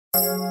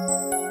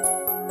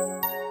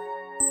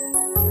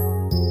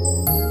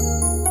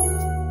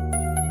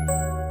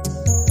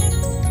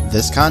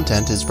This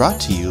content is brought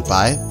to you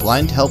by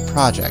Blind Help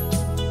Project,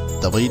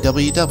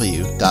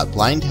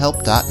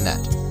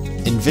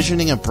 www.blindhelp.net,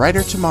 envisioning a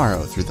brighter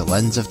tomorrow through the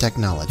lens of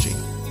technology.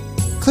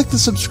 Click the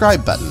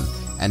subscribe button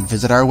and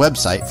visit our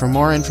website for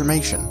more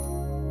information.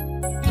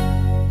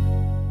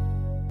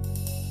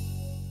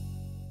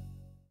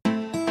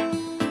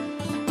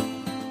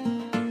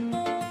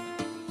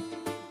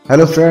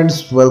 Hello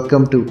friends,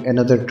 welcome to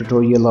another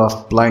tutorial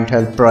of Blind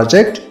Help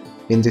Project.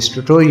 In this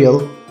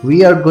tutorial,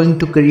 we are going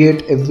to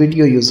create a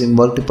video using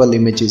multiple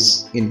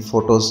images in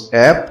Photos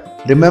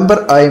app.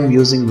 Remember, I am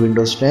using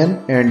Windows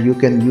 10 and you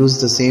can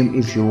use the same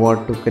if you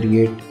want to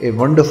create a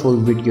wonderful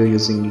video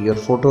using your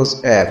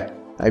Photos app.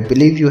 I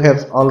believe you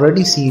have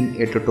already seen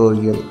a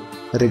tutorial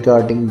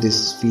regarding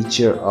this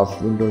feature of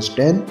Windows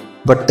 10,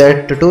 but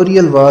that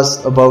tutorial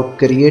was about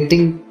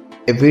creating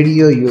a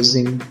video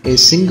using a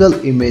single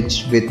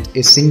image with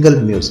a single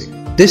music.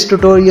 This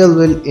tutorial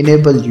will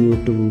enable you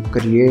to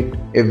create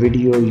a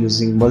video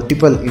using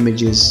multiple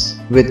images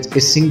with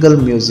a single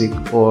music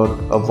or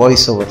a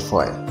voiceover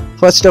file.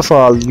 First of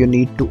all, you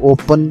need to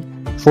open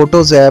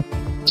Photos app.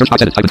 Search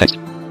box, edit, type in text.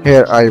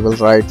 Here I will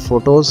write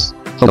Photos.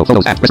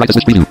 Photos app, press right to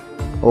switch preview.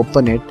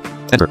 Open it.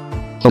 Enter.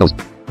 Photos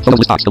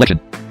list box,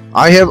 selection.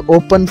 I have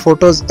opened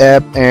Photos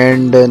app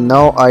and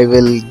now I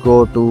will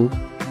go to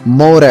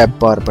More app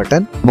bar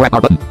button. More app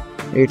bar button.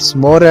 It's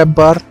More app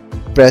bar.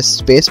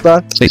 Press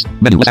spacebar. Space.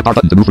 Menu. Left app bar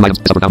button to move from items.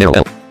 Press up or down arrow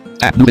L.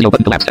 Tab. New video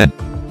button. Collapse. N.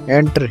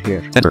 Enter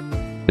here. Enter.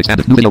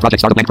 Expanded. New video project.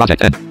 Start a blank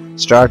project. N.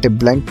 Start a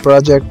blank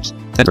project.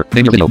 Enter.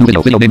 Name your video. New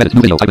video. Video name edit.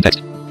 New video. Type in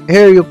text.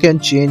 Here you can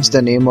change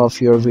the name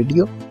of your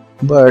video,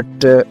 but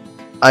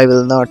I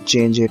will not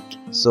change it.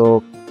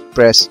 So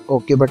press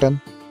OK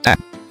button. Tab.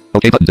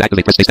 OK button to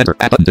activate. Press space. Enter.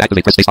 Add button to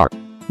activate. Press space R.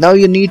 Now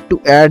you need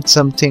to add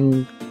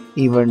something,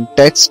 even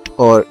text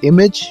or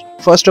image.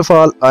 First of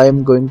all, I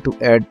am going to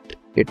add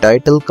a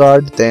title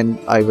card, then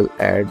I will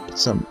add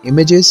some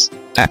images.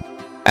 Tab.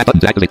 Add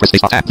button to activate, press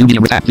space R. Tab. View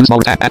medium with tab. View small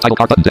with tab. Add title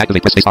card button to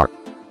activate, press space R.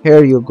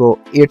 Here you go.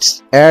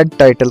 It's add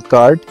title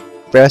card.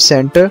 Press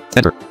enter.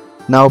 Enter.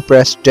 Now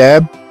press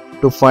tab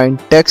to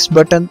find text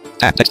button.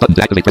 Tab. Text button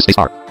to activate, press space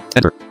R.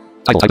 Enter.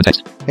 Title, type in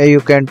text. Here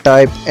you can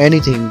type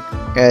anything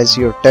as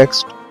your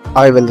text.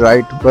 I will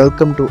write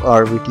welcome to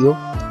our video.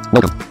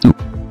 Welcome to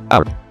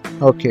our.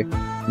 Okay.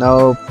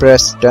 Now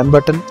press done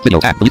button. Video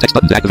tab. Delete text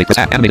button to activate, press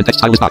tab. Animated text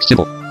title list box.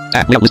 Simple.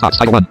 Tab. Layout list box.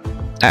 Title 1.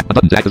 Tab. A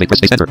button to activate, press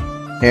space enter.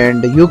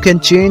 And you can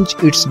change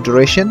its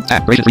duration.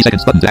 Tab. Duration 3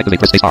 seconds. Button to activate,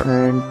 press space R.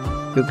 And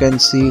you can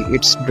see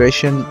its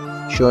duration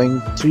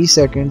showing 3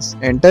 seconds.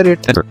 Enter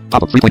it. Enter.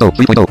 Pop up 3.0.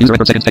 3.0. User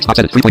enter seconds. Text box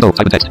edit. 3.0.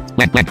 Type in text.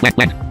 Blank.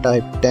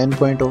 Type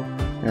 10.0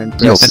 and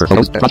Zero. press Enter.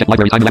 Photos. enter. Project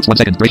library. Time lapse 1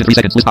 second. Duration 3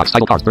 seconds. List box.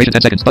 Title card. Duration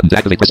 10 seconds. Button to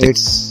activate, press space.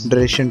 Its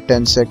duration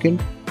 10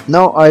 seconds.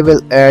 Now I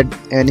will add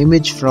an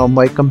image from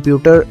my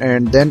computer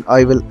and then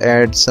I will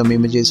add some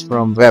images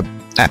from web.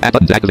 Tab. Add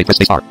button to activate, press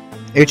space R.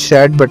 It's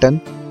add button.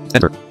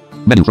 Enter.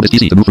 Menu from this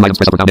PC to move from items.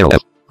 Press up or down arrow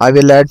F. I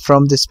will add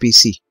from this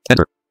PC.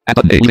 Enter. Add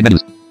button A. Leaving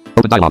menus.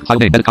 Open dialog. File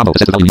name. Edit combo.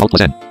 Set the value. Alt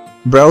plus N.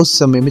 Browse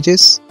some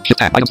images. Shift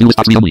tab. Items view list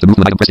box. Read only. To move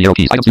from an item. Press the arrow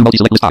keys. Items view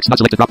multi-select list box. Not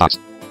selected. Drop box.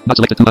 Not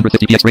selected.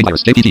 250px rain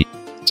virus. JPG.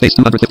 Space.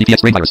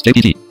 250px rain virus.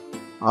 JPG.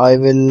 I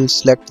will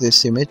select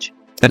this image.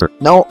 Enter.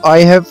 Now I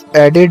have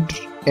added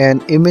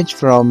an image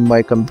from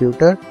my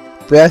computer.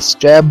 Press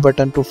tab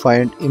button to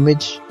find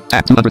image.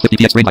 Tab.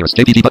 250px rain virus.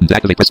 JPG button to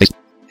activate, press space.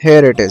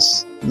 Here it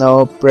is.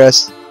 Now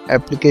press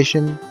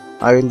application.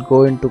 I will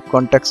go into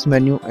context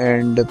menu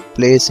and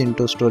place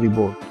into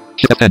storyboard.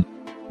 Shift F10.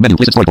 Menu.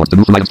 Place in storyboard. To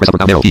move from items. Press up or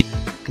down arrow key.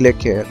 Click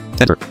here.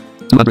 Enter.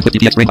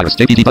 250px rain virus.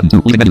 JPG button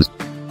 2. Leaving menus.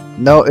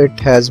 Now it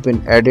has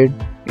been added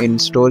in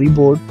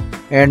storyboard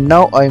and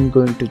now I am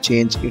going to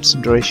change its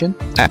duration.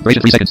 Tab.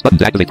 Duration 3 seconds. Button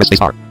to activate, press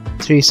space R.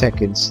 3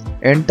 seconds.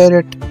 Enter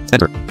it.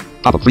 Enter.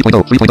 Pop up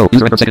 3.0. 3.0.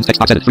 User enter seconds. Text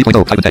box edit.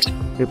 3.0. Type in text.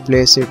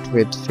 Replace it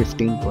with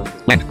 15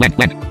 point. Blank.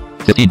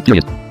 15.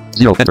 Period.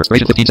 0. Enter.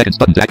 Duration 15 seconds.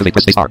 Button to activate,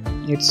 press space R.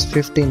 It's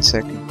 15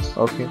 seconds.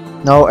 Okay.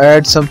 Now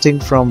add something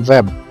from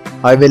web.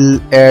 I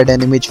will add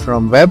an image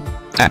from web.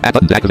 Tab. Add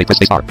button to activate, press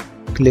space R.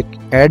 Click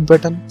add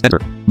button. Enter.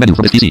 Menu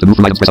from this PC to move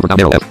from items. Press up or down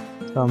arrow F.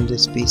 From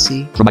this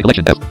PC. From my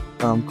collection F.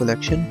 From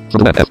collection. From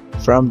the web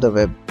F. From the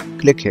web.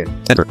 Click here.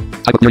 Enter.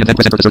 Type of period and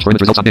press enter to search for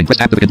image results on Bing. Press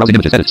tab to begin browsing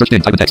images. Edit. Search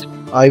Bing. Type in text.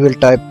 I will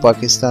type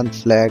Pakistan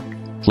flag.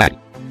 Flag.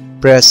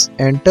 Press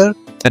enter.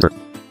 Enter.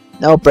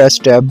 Now press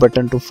tab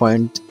button to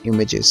find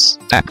images.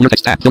 Tab. Clear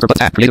text tab. Filter button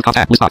tab. Creative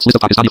tab. List box. List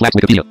of Pakistani flags.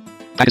 Wikipedia.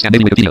 Pakistan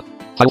navy Wikipedia.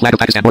 File flag of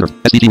Pakistan border.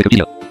 SVG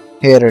Wikipedia.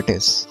 Here it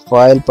is.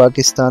 File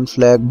Pakistan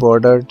flag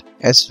bordered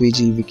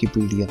SVG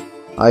Wikipedia.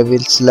 I will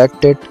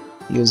select it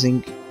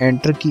using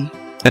enter key.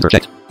 Enter.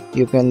 Checked.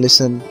 You can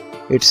listen.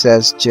 It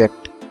says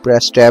checked.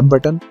 Press tab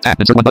button. Tab.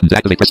 Insert one button to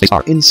activate. Press space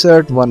R.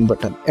 Insert one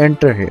button.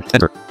 Enter here.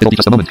 Enter. It'll be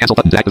just a moment. Cancel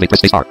button to activate. Press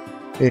space R.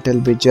 It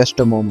will be just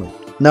a moment.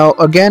 Now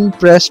again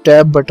press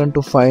tab button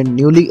to find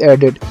newly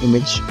added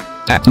image.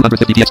 Tab.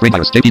 250px brain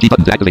virus. JPG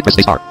button to activate. Press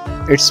space R.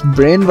 It's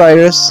brain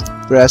virus.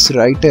 Press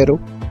right arrow.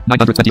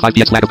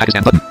 925px flag of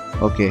Pakistan button.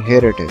 Okay,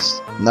 here it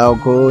is. Now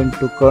go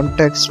into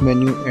context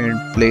menu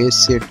and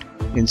place it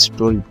in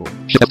storyboard.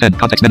 Shift F10,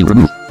 context menu,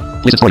 remove.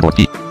 Place in storyboard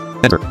key.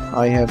 Enter.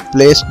 I have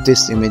placed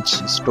this image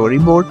in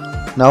storyboard.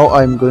 Now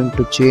I'm going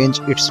to change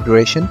its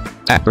duration.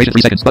 Duration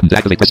 3 seconds, button to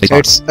activate, press spacebar.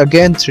 It's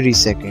again 3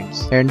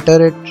 seconds.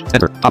 Enter it.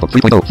 Enter. Pop up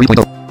 3.0,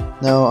 3.0.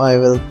 Now I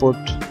will put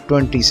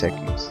 20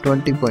 seconds.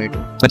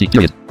 20.2. 20,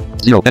 period.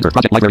 0, enter.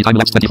 Project library time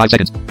elapsed 25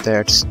 seconds.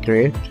 That's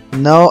great.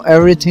 Now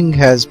everything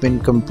has been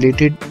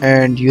completed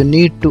and you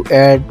need to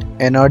add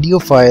an audio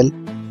file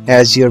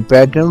as your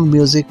background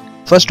music.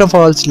 First of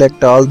all,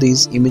 select all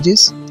these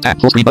images.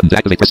 Full screen button to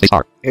activate, press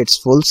spacebar. It's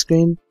full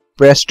screen.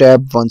 Press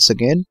tab once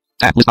again.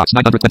 List box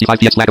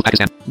 925px flag of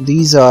Pakistan.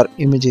 These are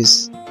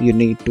images you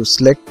need to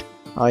select.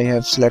 I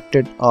have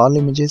selected all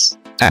images.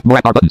 More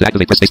app bar button to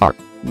activate, press spacebar.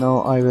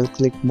 Now I will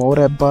click more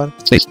app bar.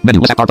 Space, menu,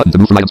 left app bar button to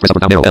move from items, press up or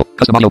down arrow L.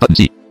 Custom audio button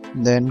C.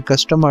 Then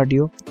custom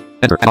audio.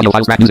 Enter. Add audio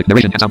files, rap music,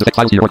 narration, and sound effect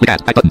files to your click add.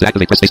 Type button to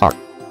activate, press spacebar.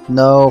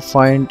 Now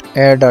find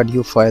add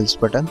audio files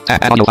button.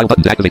 Add audio file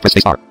button to activate, press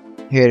spacebar.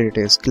 Here it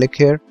is. Click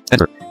here.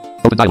 Enter.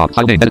 Open dialog.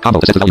 File name, edit combo.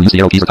 Set the value, use the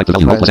arrow keys or type the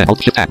value. Alt+N,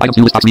 Alt Shift Tab. Items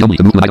view list box read only.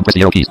 To move to an item, press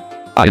the arrow keys.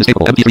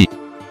 Inescapable, MP3.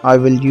 I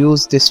will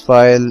use this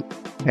file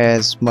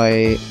as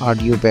my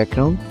audio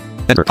background.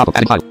 Enter. Pop up,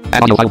 adding file.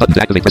 Add audio file button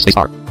to activate, press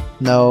spacebar.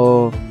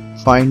 Now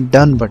find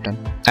done button.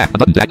 A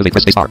button to activate,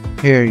 press spacebar.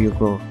 Here you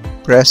go.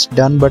 Press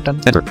done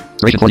button. Enter.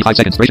 Duration 45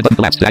 seconds. Duration button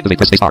collapsed to activate,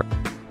 press spacebar.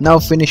 Now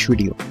finish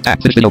video.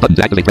 Finish video button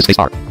to activate, press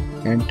spacebar.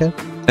 Enter.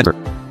 Enter.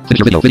 Finish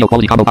your video. Video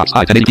quality combo box.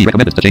 1080p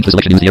recommended. To change the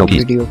selection, use the arrow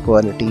keys. Video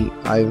quality.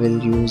 I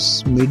will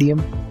use medium.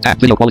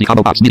 Video quality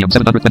combo box. Medium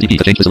 720p.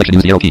 To change the selection,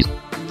 use the arrow keys.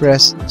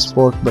 Press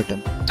export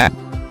button.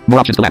 More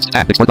options collapsed.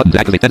 Export button to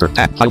activate. Enter.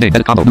 File name,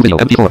 edit combo, new video,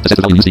 MP4. To set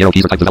the value, use the arrow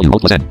keys or type the value.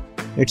 Alt+N.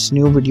 It's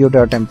new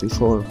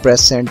video.mp4.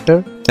 Press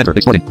enter. Enter.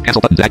 Exporting. Cancel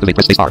button to activate,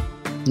 press spacebar.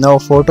 Now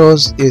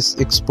Photos is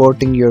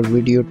exporting your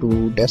video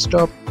to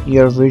desktop.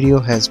 Your video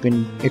has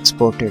been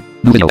exported.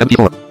 New video,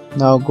 MP4.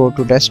 Now go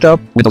to desktop.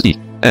 Windows D.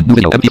 And new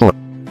video, MP4.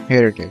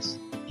 Here it is.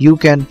 You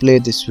can play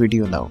this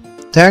video now.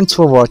 Thanks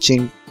for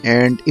watching,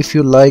 and if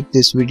you like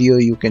this video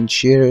you can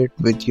share it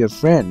with your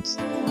friends.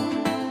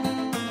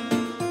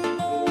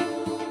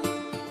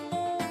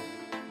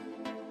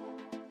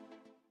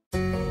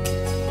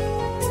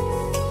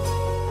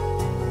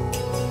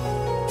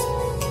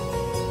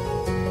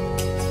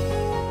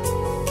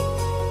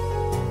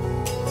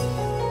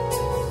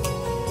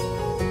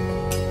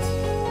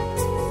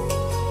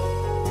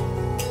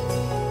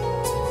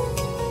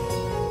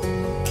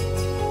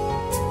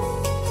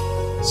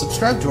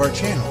 Subscribe to our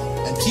channel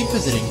and keep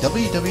visiting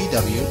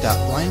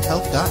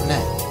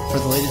www.blindhelp.net for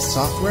the latest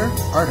software,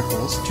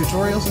 articles,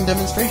 tutorials, and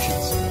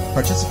demonstrations.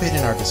 Participate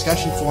in our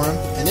discussion forum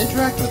and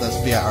interact with us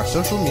via our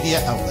social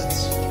media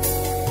outlets.